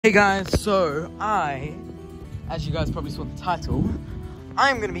Hey guys, so as you guys probably saw the title,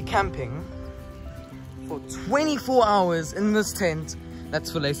 I'm going to be camping for 24 hours in this tent.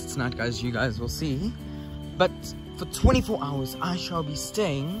 That's for later tonight, guys, you guys will see. But for 24 hours, I shall be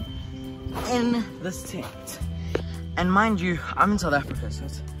staying in this tent. And mind you, I'm in South Africa, so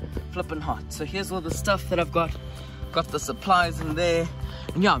it's flipping hot. So here's all the stuff that I've got. Got the supplies in there.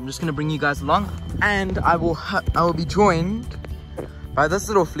 And yeah, I'm just going to bring you guys along. And I will be joined by this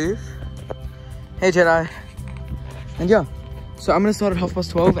little floof. Hey Jedi. And yeah, so I'm gonna start at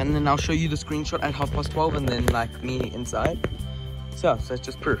 12:30 and then I'll show you the screenshot at 12:30 and then like me inside. So it's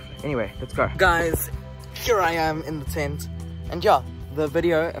just proof. Anyway, let's go. Guys, here I am in the tent. And yeah, the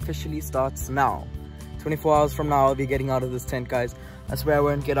video officially starts now. 24 hours from now I'll be getting out of this tent, guys. I swear I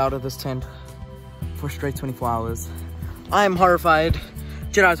won't get out of this tent for straight 24 hours. I am horrified.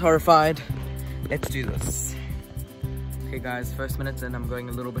 Jedi's horrified. Let's do this. Okay guys, first minutes in, I'm going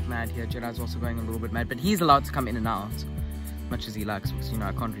a little bit mad here. Jedi's also going a little bit mad, but he's allowed to come in and out as much as he likes, because you know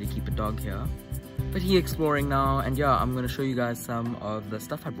I can't really keep a dog here. But he's exploring now, and yeah, I'm going to show you guys some of the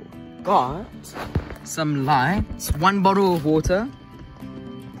stuff I brought. Got some lights, 1 bottle of water,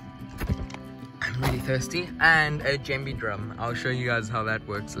 I'm really thirsty, and a djembe drum. I'll show you guys how that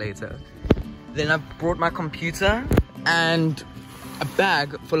works later. Then I've brought my computer and a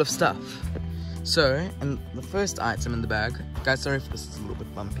bag full of stuff. So, and the first item in the bag, guys, sorry if this is a little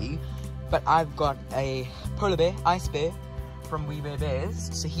bit bumpy, but I've got a polar bear, ice bear, from We Bear Bears.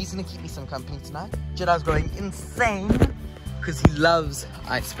 So he's gonna keep me some company tonight. Jedi's going insane, because he loves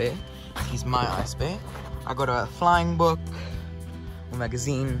ice bear. He's my ice bear. I got a flying book, a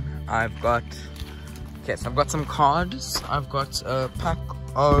magazine, I've got some cards, I've got a pack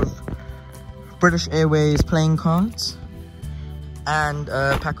of British Airways playing cards, and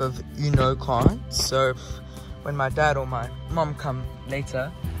a pack of Uno cards, so when my dad or my mom come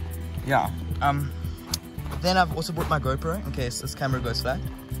later, yeah. Then I've also brought my GoPro in case this camera goes flat.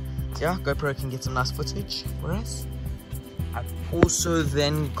 So yeah, GoPro can get some nice footage for us. I've also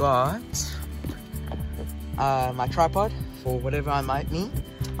then got my tripod for whatever I might need.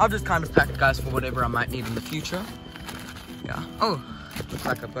 I'll just kind of pack, guys, for whatever I might need in the future. Yeah. Oh, looks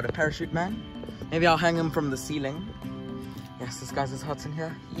like I've got a parachute man. Maybe I'll hang him from the ceiling. Yes, this guy's as hot in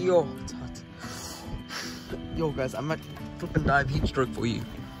here. Yo, it's hot. Yo, guys, I might flip and dive heat stroke for you.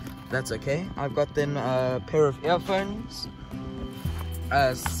 That's okay. I've got then a pair of earphones,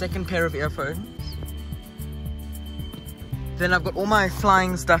 a second pair of earphones. Then I've got all my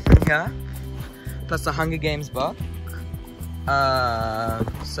flying stuff in here, plus a Hunger Games book.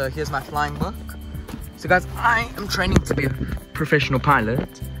 So here's my flying book. So guys, I am training to be a professional pilot.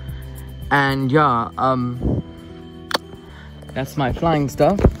 And yeah, that's my flying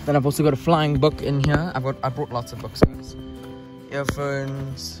stuff. Then I've also got a flying book in here. I brought lots of books, guys.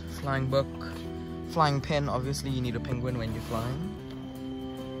 Earphones, flying book, flying pen. Obviously, you need a penguin when you're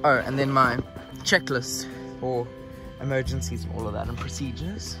flying. Oh, and then my checklist for emergencies and all of that, and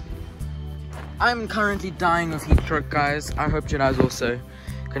procedures. I'm currently dying of heat stroke, guys. I hope Jedi's also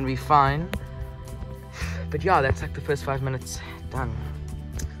gonna be fine. But yeah, that's like the first 5 minutes done.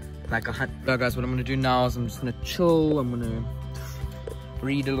 Like guys, what I'm gonna do now is I'm just gonna chill. I'm gonna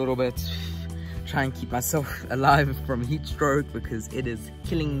read a little bit, try and keep myself alive from heat stroke, because it is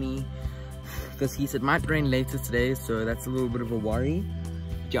killing me. This heat, it might rain later today, so that's a little bit of a worry.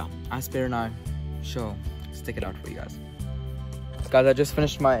 Yeah, Ice Bear and I shall stick it out for you guys. Guys, I just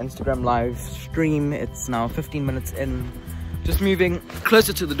finished my Instagram live stream. It's now 15 minutes in, just moving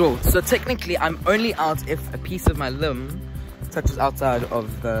closer to the door. So technically I'm only out if a piece of my limb touches outside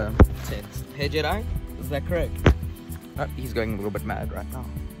of the tent. Hey Jedi, is that correct? Oh, he's going a little bit mad right now.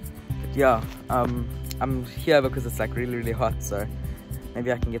 But yeah, I'm here because it's like really hot, so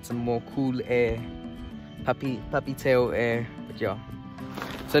maybe I can get some more cool air, puppy tail air. But yeah,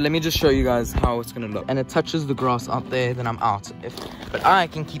 so let me just show you guys how it's gonna look. And it touches the grass out there, then I'm out. But I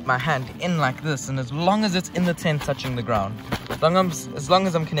can keep my hand in like this, and as long as it's in the tent touching the ground, as long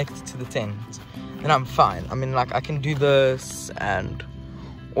as I'm connected to the tent, then I'm fine. I mean, like, I can do this and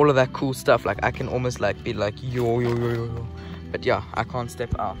all of that cool stuff. Like, I can almost like be like yo. But yeah, I can't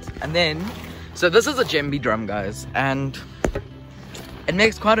step out. And then, so this is a djembe drum, guys, and it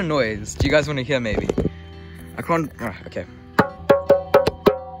makes quite a noise. Do you guys want to hear? Maybe I can't. Okay,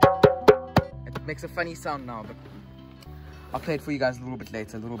 it makes a funny sound now, but I'll play it for you guys a little bit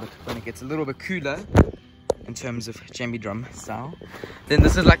later, when it gets a little bit cooler in terms of djembe drum style. Then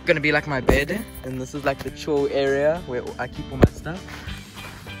this is like gonna be like my bed, and this is like the chill area where I keep all my stuff.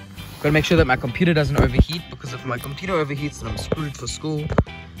 Gotta make sure that my computer doesn't overheat, because if my computer overheats then I'm screwed for school.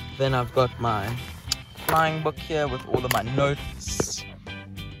 Then I've got my flying book here with all of my notes.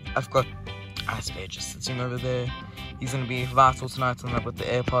 I've got Icebear just sitting over there. He's gonna be vital tonight, and I've got the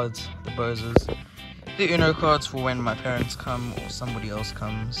AirPods, the Boses, the Uno cards for when my parents come or somebody else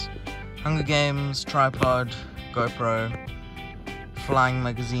comes, Hunger Games, tripod, GoPro, flying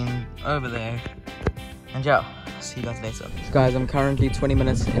magazine over there, and yeah, see you guys later. So guys, I'm currently 20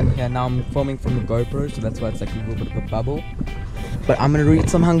 minutes in here now. I'm filming from the GoPro, so that's why it's like a little bit of a bubble. But I'm gonna read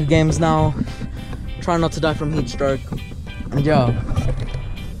some Hunger Games now. Try not to die from heat stroke, and yeah,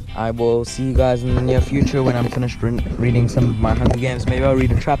 I will see you guys in the near future when I'm finished reading some of my Hunger Games. Maybe I'll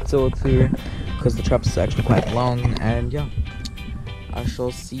read a chapter or two, because the chapters are actually quite long, and yeah, I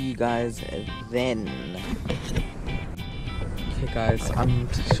shall see you guys then. Okay guys, I'm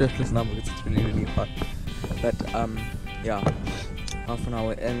shirtless now because it's really really hot, but yeah, half an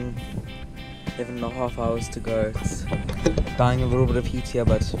hour in, 11.5 hours to go. It's dying a little bit of heat here,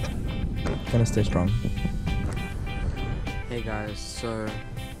 but gonna stay strong. Hey guys, so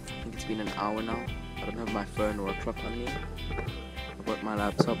I think it's been an hour now. I don't have my phone or a clock on me. I've got my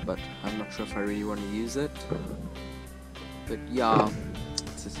laptop, but I'm not sure if I really want to use it. But yeah,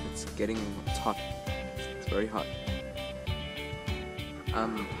 it's getting hot. It's very hot. I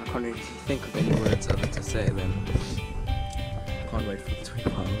can't really think of any words other to say then. I can't wait for the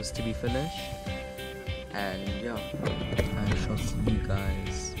 24 hours to be finished. And yeah, I shall see you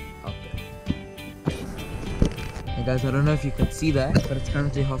guys out there. Hey guys, I don't know if you can see that, but it's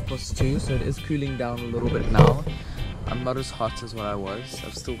currently 2:30, so it is cooling down a little bit now. I'm not as hot as what I was.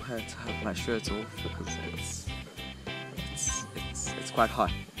 I've still had to have my shirt off because it's quite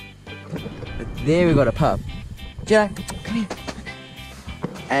hot. But there we got a pup. Jack, come here.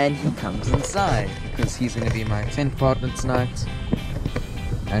 And he comes inside because he's gonna be my tent partner tonight.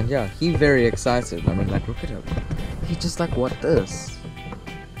 And yeah, he's very excited. I mean, like, look at him. He's just like, what this?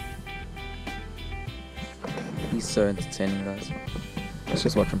 He's so entertaining, guys. Let's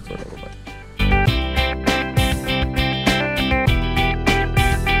just watch him for a little bit.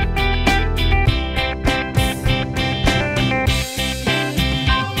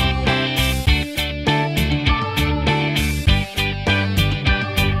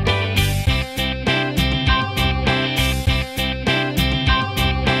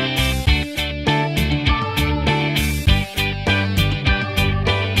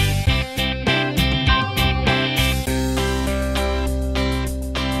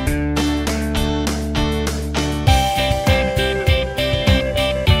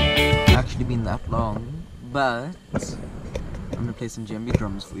 That long, but I'm gonna play some djembe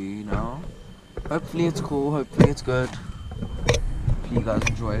drums for you now. Hopefully it's cool, hopefully it's good, hopefully you guys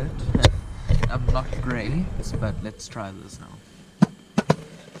enjoy it. I'm not great, but let's try this now.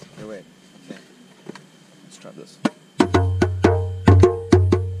 Okay, wait, okay, let's try this.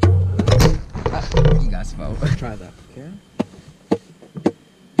 You guys fell. Try that, okay?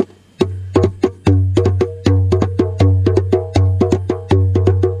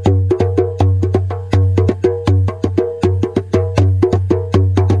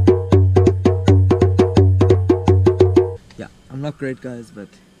 Not great guys, but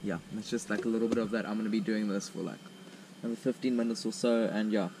yeah, it's just like a little bit of that. I'm gonna be doing this for like maybe 15 minutes or so,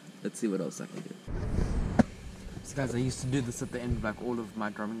 and yeah, let's see what else I can do. So guys, I used to do this at the end of like all of my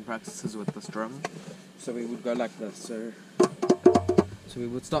drumming practices with this drum. So we would go like this, so we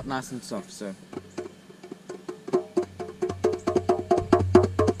would start nice and soft, so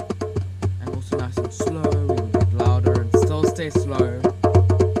and also nice and slow. We would get louder and still stay slow.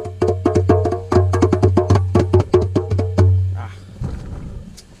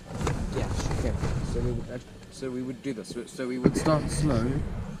 So we would do this. So we would start slow, and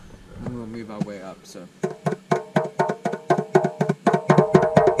we'll move our way up. So.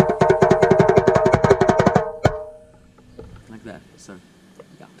 Like that. So,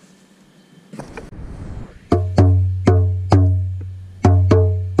 yeah.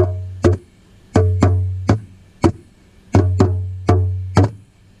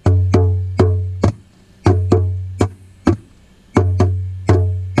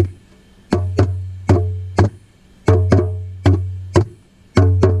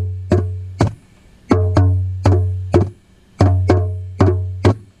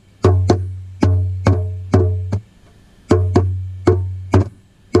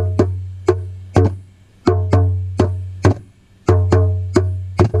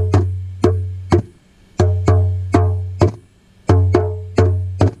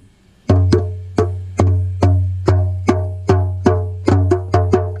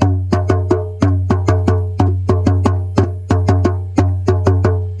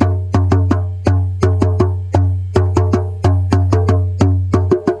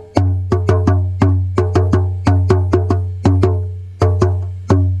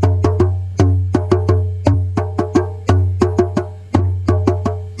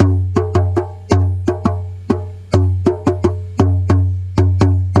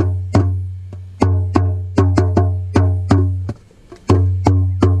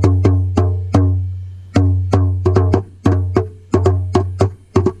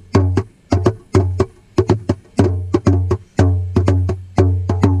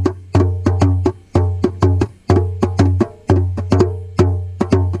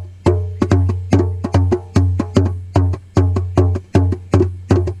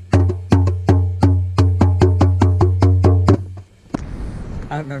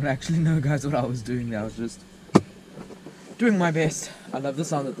 I don't actually know, guys, what I was doing there. I was just doing my best. I love the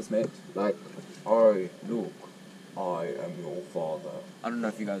sound that this made. Like, oh, look, I am your father. I don't know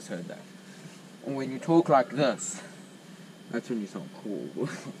if you guys heard that. And when you talk like this, that's when you sound cool.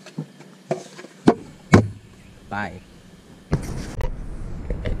 Bye.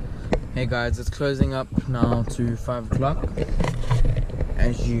 Hey guys, it's closing up now to 5 o'clock.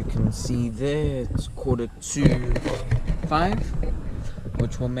 As you can see there, it's 5:45,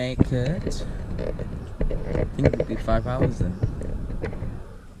 which will make it, I think it'll be 5 hours then.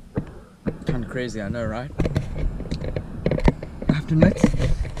 Kind of crazy, I know, right? I have to admit,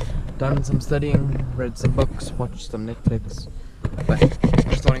 done some studying, read some books, watched some Netflix, but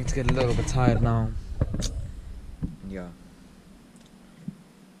I'm starting to get a little bit tired now. Yeah.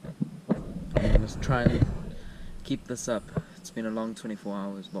 I'm gonna try and keep this up. It's been a long 24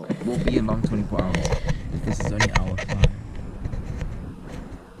 hours. Well, it will be a long 24 hours if this is only hour 5.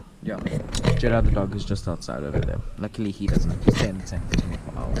 Yeah. Jedi the dog is just outside over there. Luckily he doesn't have to stay in the tent for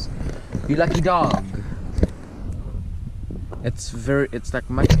 24 hours. You lucky dog! It's like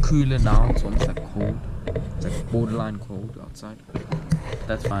much cooler now. It's almost like cold. It's like borderline cold outside.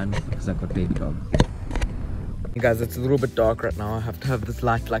 That's fine because I've got baby dog. Hey guys, it's a little bit dark right now. I have to have this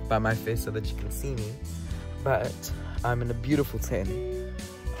light like by my face so that you can see me. But I'm in a beautiful tent.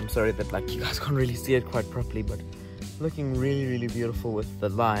 I'm sorry that like you guys can't really see it quite properly, but looking really, really beautiful with the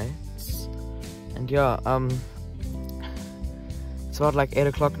lights. And yeah, it's about like 8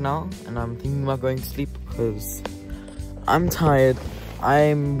 o'clock now, and I'm thinking about going to sleep because I'm tired.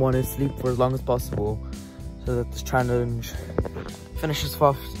 I want to sleep for as long as possible so that this challenge finishes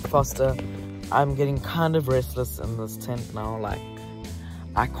faster. I'm getting kind of restless in this tent now. Like,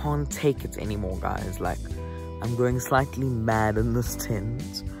 I can't take it anymore, guys. Like, I'm going slightly mad in this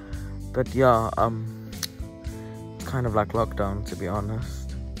tent. But yeah, it's kind of like lockdown, to be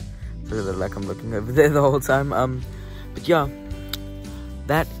honest. So that like I'm looking over there the whole time. But yeah,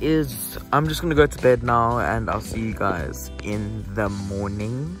 that is, I'm just gonna go to bed now, and I'll see you guys in the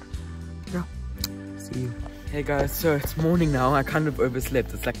morning. Yeah, see you. Hey guys, so it's morning now. I kind of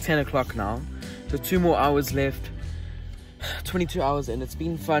overslept. It's like 10 o'clock now. So 2 more hours left. 22 hours in. It's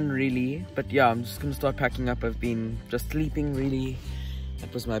been fun, really. But yeah, I'm just gonna start packing up. I've been just sleeping, really.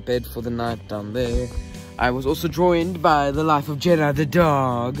 That was my bed for the night down there. I was also joined by the life of Jedi the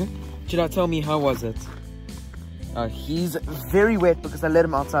dog. Jedi, tell me, how was it? He's very wet because I let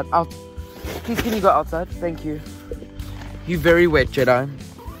him outside. Out. Please, can you go outside? Thank you. You're very wet, Jedi.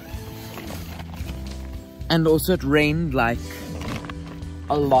 And also it rained like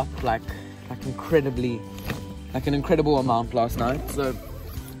a lot, like incredibly, like an incredible amount last night. So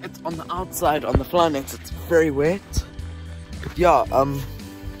it's on the outside, on the fly nets, it's very wet. But yeah,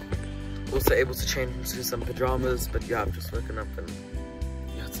 also able to change into some pajamas. But yeah, I've just woken up and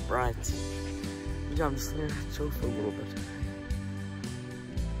yeah, it's bright. And yeah, I'm just gonna chill for a little bit.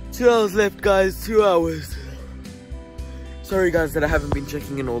 2 hours left, guys, 2 hours. Sorry guys that I haven't been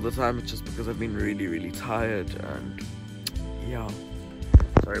checking in all the time. It's just because I've been really, really tired, and yeah,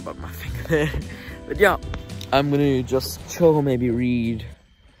 sorry about my finger there. But yeah, I'm gonna just chill, maybe read,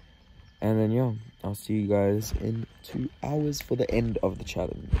 and then yeah, I'll see you guys in 2 hours for the end of the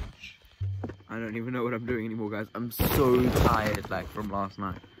challenge. I don't even know what I'm doing anymore, guys. I'm so tired, like from last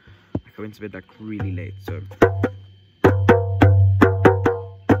night. Like, I went to bed like really late, so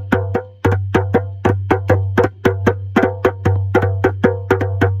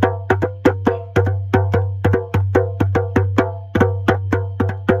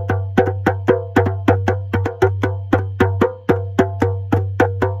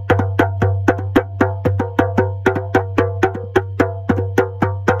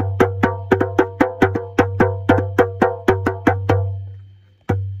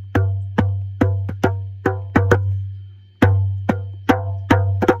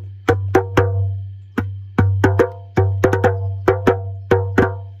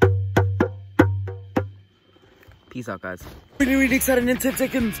peace out, guys. Really, really excited. In 10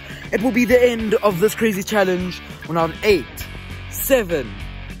 seconds, it will be the end of this crazy challenge. We're now at 8, 7,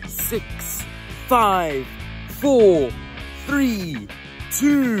 6, 5, 4, 3,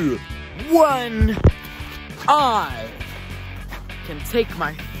 2, 1. I can take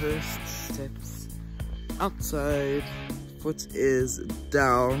my first steps outside. Foot is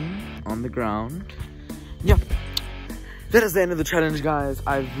down on the ground. Yeah, that is the end of the challenge, guys.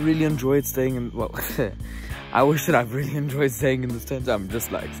 I've really enjoyed staying in, well, I wish that I've really enjoyed staying in this tent. I'm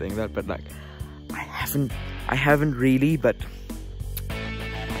just like saying that, but like I haven't really, but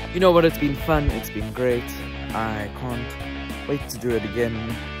you know what, it's been fun, it's been great. I can't wait to do it again.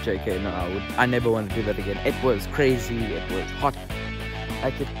 JK, no, I never want to do that again. It was crazy, it was hot,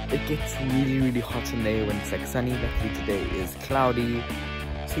 Like it gets really hot in there when it's like sunny. Luckily today is cloudy.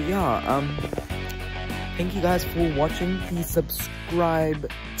 So yeah, thank you guys for watching. Please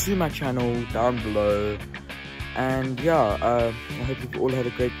subscribe to my channel down below. And yeah, I hope you've all had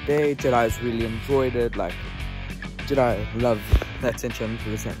a great day. Jedi's really enjoyed it. Like, Jedi loved that attention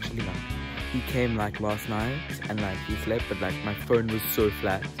because actually, like, he came like last night and like he slept, but like my phone was so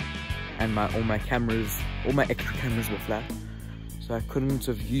flat, and all my extra cameras were flat, so I couldn't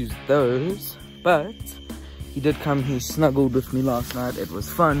have used those. But he did come. He snuggled with me last night. It was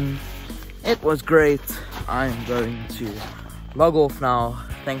fun. It was great. I am going to log off now.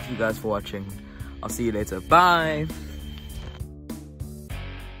 Thank you guys for watching. I'll see you later. Bye.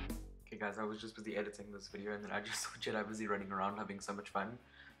 Okay guys, I was just busy editing this video and then I just saw Jedi busy running around having so much fun.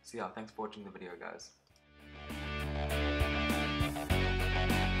 So yeah, thanks for watching the video guys.